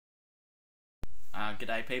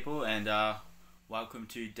G'day people, and welcome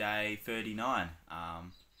to day 39.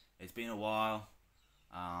 It's been a while.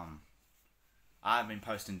 I've been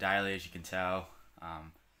posting daily, as you can tell,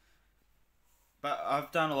 but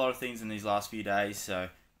I've done a lot of things in these last few days, so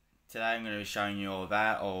today I'm going to be showing you all of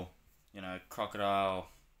that, or crocodile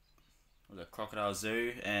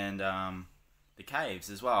zoo, and the caves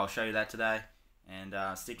as well. I'll show you that today, and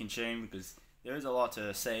stick and tune because there is a lot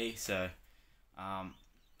to see. So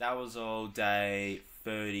that was all day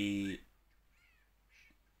 30.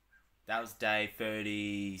 That was day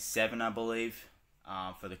 37, I believe,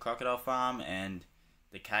 for the crocodile farm, and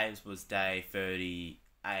the caves was day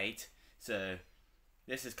 38. So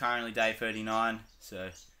this is currently day 39. So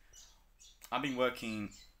I've been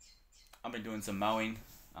doing some mowing,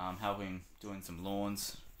 doing some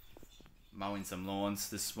lawns, mowing some lawns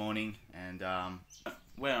this morning, and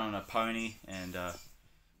went on a pony and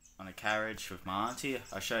on a carriage with my auntie.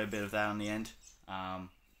 I'll show you a bit of that on the end. I'm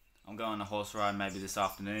going on a horse ride maybe this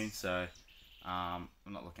afternoon, so I'm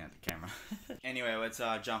not looking at the camera. Anyway, let's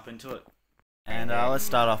jump into it. And let's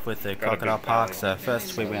start off with the crocodile park. So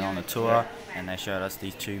first we went on a tour and they showed us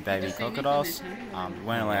these two baby crocodiles. We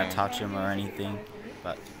weren't allowed to touch them or anything,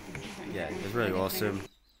 but yeah, it was really awesome.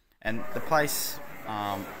 And the place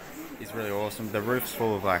is really awesome. The roof's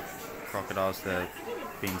full of like crocodiles that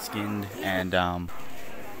have been skinned, and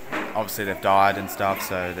obviously they've died and stuff,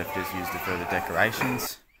 so they've just used it for the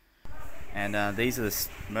decorations. And these are the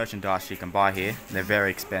merchandise you can buy here. They're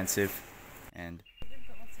very expensive. And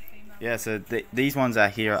yeah, so these ones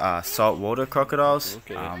out here are saltwater crocodiles.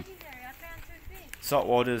 Okay.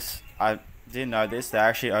 Saltwaters, I didn't know this, they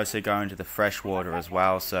actually also go into the fresh water as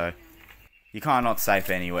well, so you're kind of not safe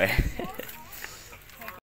anywhere.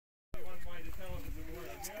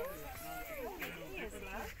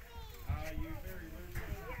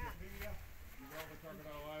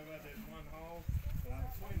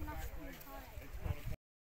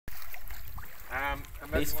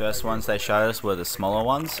 These first ones they showed us were the smaller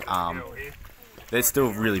ones. They're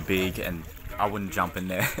still really big, and I wouldn't jump in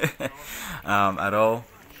there at all.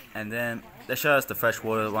 And then they showed us the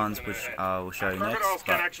freshwater ones, which I will show you next.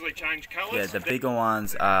 But yeah, the bigger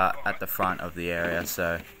ones are at the front of the area,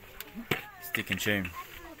 so stick and tune.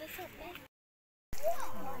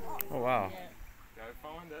 Oh wow. Go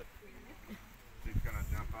find it. She's gonna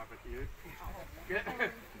jump up at you.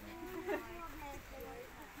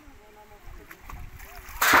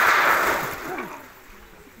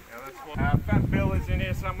 Fat Bill is in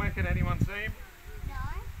here somewhere. Can anyone see him? No.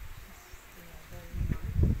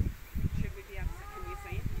 Should we be able to, can you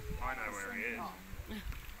see him? I know where he is.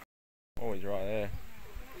 Oh, he's right there.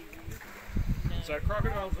 So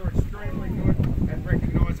crocodiles are extremely good at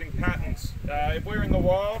recognising patterns. If we're in the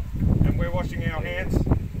wild and we're washing our hands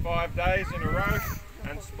 5 days in a row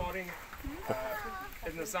and spotting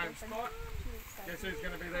in the same spot, guess who's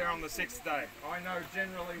going to be there on the 6th day? I know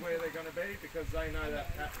generally where they're going to be because they know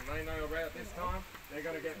that pattern. They know about this time they're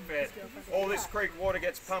going to get fed. All this creek water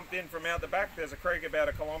gets pumped in from out the back. There's a creek about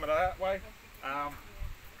 1 kilometre that way.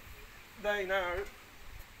 They know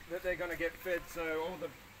that they're going to get fed, so all the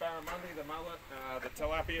barramundi, the mullet, the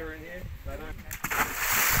tilapia in here, they don't.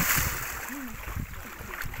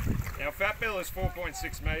 Now Fat Bill is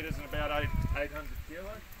 4.6 metres and about 800 kilos.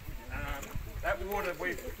 That water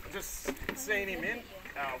we've just seen him in,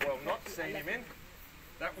 well not seen him in,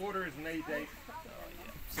 that water is knee deep.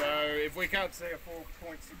 So if we can't see a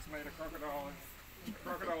 4.6 metre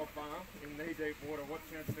crocodile farm in knee deep water, what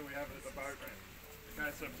chance do we have at the boat ramp?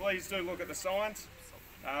 Okay, so please do look at the signs.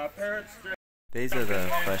 Parrots. These are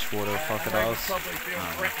the freshwater crocodiles. They probably feel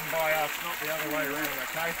threatened by us, not the other way around,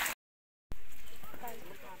 okay?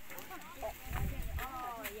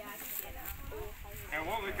 And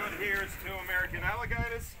what we've got here is 2 American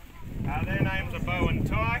alligators. Their names are Bo and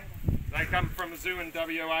Ty. They come from a zoo in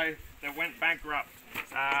WA that went bankrupt.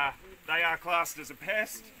 They are classed as a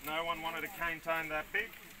pest. No one wanted a cane toad that big,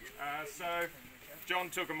 so John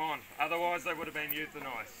took them on. Otherwise they would have been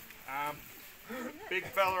euthanized. Big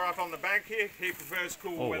fella up on the bank here, he prefers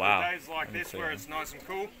cool weather days like this where it's nice and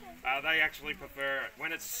cool. They actually prefer it.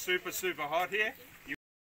 When it's super hot here,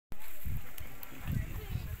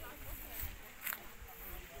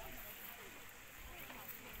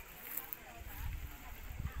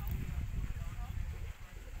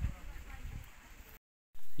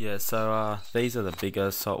 Yeah, so these are the bigger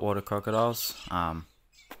saltwater crocodiles.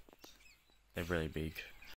 They're really big.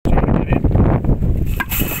 Now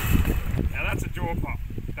that's a jaw pop.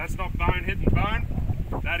 That's not bone hitting bone.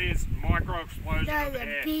 That is micro explosion of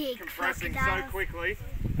air compressing so quickly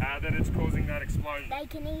that it's causing that explosion. They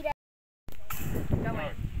can eat it. No,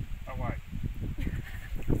 away.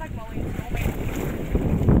 It's like Molly and Stormy.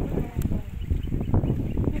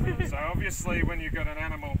 obviously when you've got an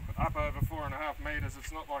animal up over 4.5 metres,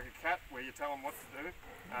 it's not like a cat where you tell them what to do.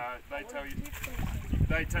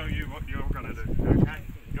 They tell you what you're going to do, okay?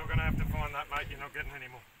 You're going to have to find that mate, you're not getting any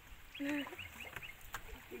more.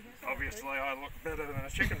 Obviously I look better than a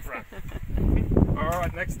chicken front.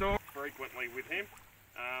 Alright, next door. Frequently with him.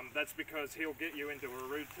 That's because he'll get you into a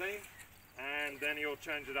routine and then he'll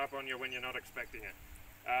change it up on you when you're not expecting it.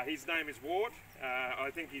 His name is Ward.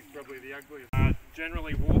 I think he's probably the ugliest.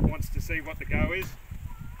 Generally Ward wants to see what the go is.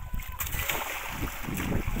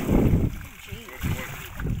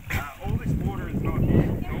 All this water is not here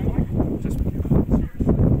normally. Just seriously,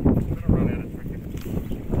 I'm going to run out of drinking.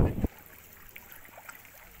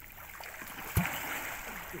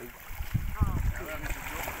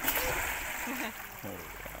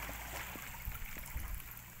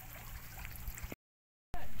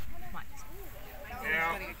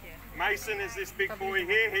 Now, Mason is this big boy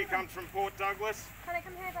here. He comes from Port Douglas. Can I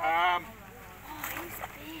come here, Dad?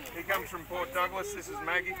 He comes from Port Douglas. This is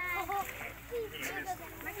Maggie.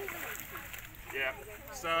 Yeah,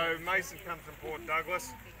 so Mason comes from Port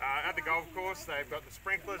Douglas. At the golf course, they've got the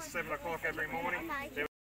sprinklers, 7 o'clock every morning. They're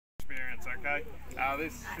experience, okay?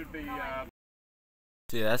 This should be...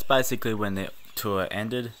 So yeah, that's basically when the tour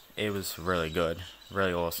ended. It was really good,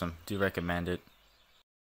 really awesome. Do recommend it.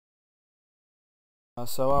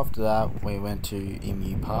 So after that, we went to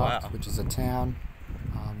Emu Park, which is a town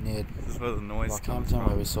near This is where the noise comes Rockhampton, from.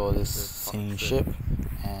 where we saw this singing ship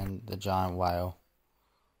and the giant whale.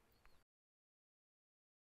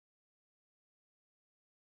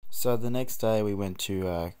 So the next day we went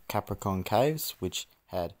to Capricorn Caves, which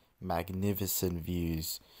had magnificent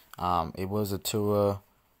views. It was a tour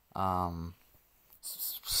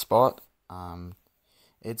spot.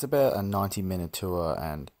 It's about a 90-minute tour,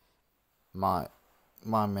 and my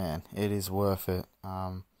man, it is worth it.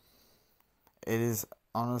 It is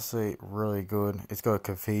honestly really good. It's got a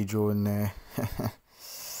cathedral in there.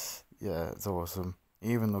 Yeah, it's awesome. It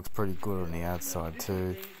even looks pretty good on the outside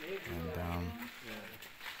too. And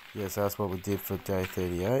yeah, so that's what we did for day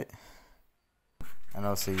 38. And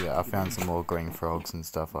also, yeah, I found some more green frogs and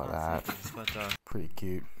stuff like that. Pretty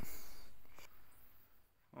cute.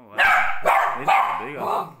 Oh, wow. He's pretty big.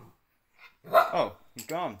 Oh, he's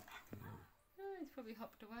gone. Oh, he's probably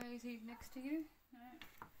hopped away. Is he next to you?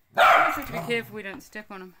 No. We just have to be careful we don't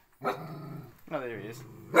step on him. Oh, there he is.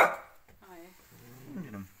 Oh, yeah. Look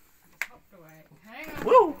at him. He's hopped away. Hang on.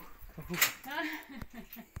 Woo!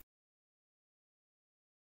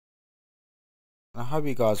 I hope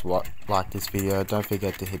you guys like this video. Don't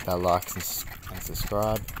forget to hit that like and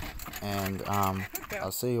subscribe. And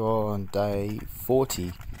I'll see you all on day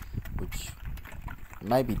 40, which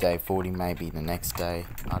maybe day 40, maybe the next day.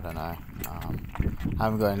 I don't know. I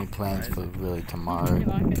haven't got any plans for really tomorrow,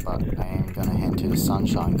 but I am going to head to the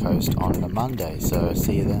Sunshine Coast on the Monday. So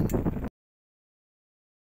see you then.